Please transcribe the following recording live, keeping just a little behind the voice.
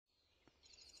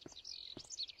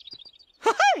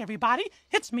Hi, everybody.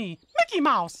 It's me, Mickey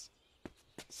Mouse.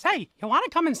 Say, you want to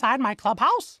come inside my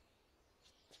clubhouse?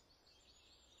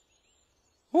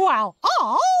 Well,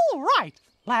 all right.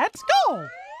 Let's go.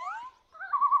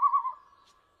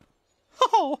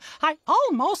 Oh, I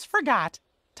almost forgot.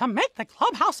 To make the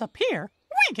clubhouse appear,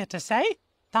 we get to say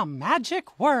the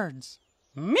magic words.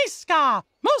 Miska,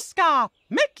 Muska,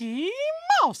 Mickey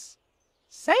Mouse.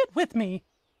 Say it with me.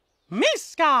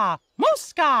 Miska,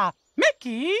 Muska,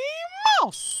 Mickey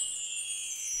Mouse.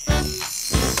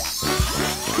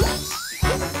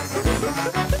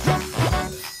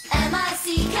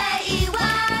 M-I-C-K-E-Y-M-O-U-S-E.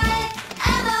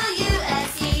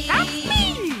 That's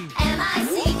me.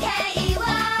 M-I-C-K-E-Y-M-O-U-S-E.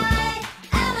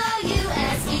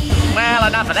 Well,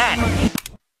 enough of that.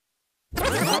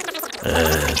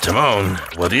 Timon,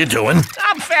 what are you doing?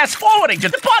 I'm fast-forwarding to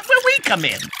the part where we come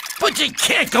in. But you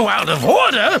can't go out of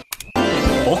order!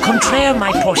 Au contraire,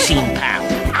 my porcine pal.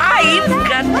 I've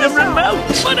got the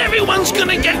remote. But everyone's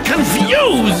gonna get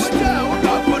confused!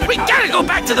 We gotta go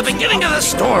back to the beginning of the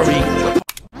story!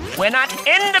 We're not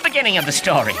in the beginning of the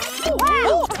story.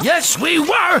 Yes, we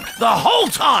were, the whole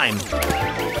time!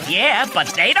 Yeah, but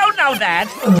they don't know that.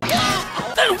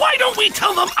 Then why don't we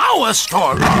tell them our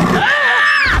story?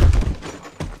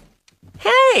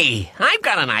 Hey, I've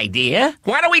got an idea.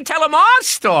 Why don't we tell them our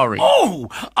story? Oh,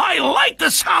 I like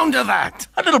the sound of that!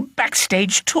 A little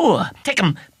backstage tour. Take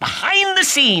them behind the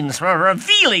scenes for a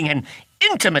revealing and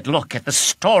intimate look at the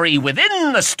story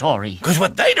within the story. Because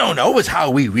what they don't know is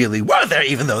how we really were there,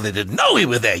 even though they didn't know we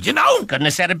were there, you know? Couldn't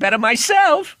have said it better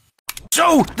myself.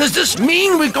 So, does this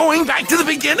mean we're going back to the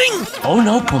beginning? Oh,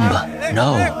 no, Pumbaa.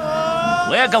 No.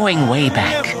 We're going way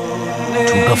back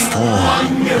to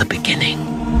before the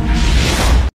beginning.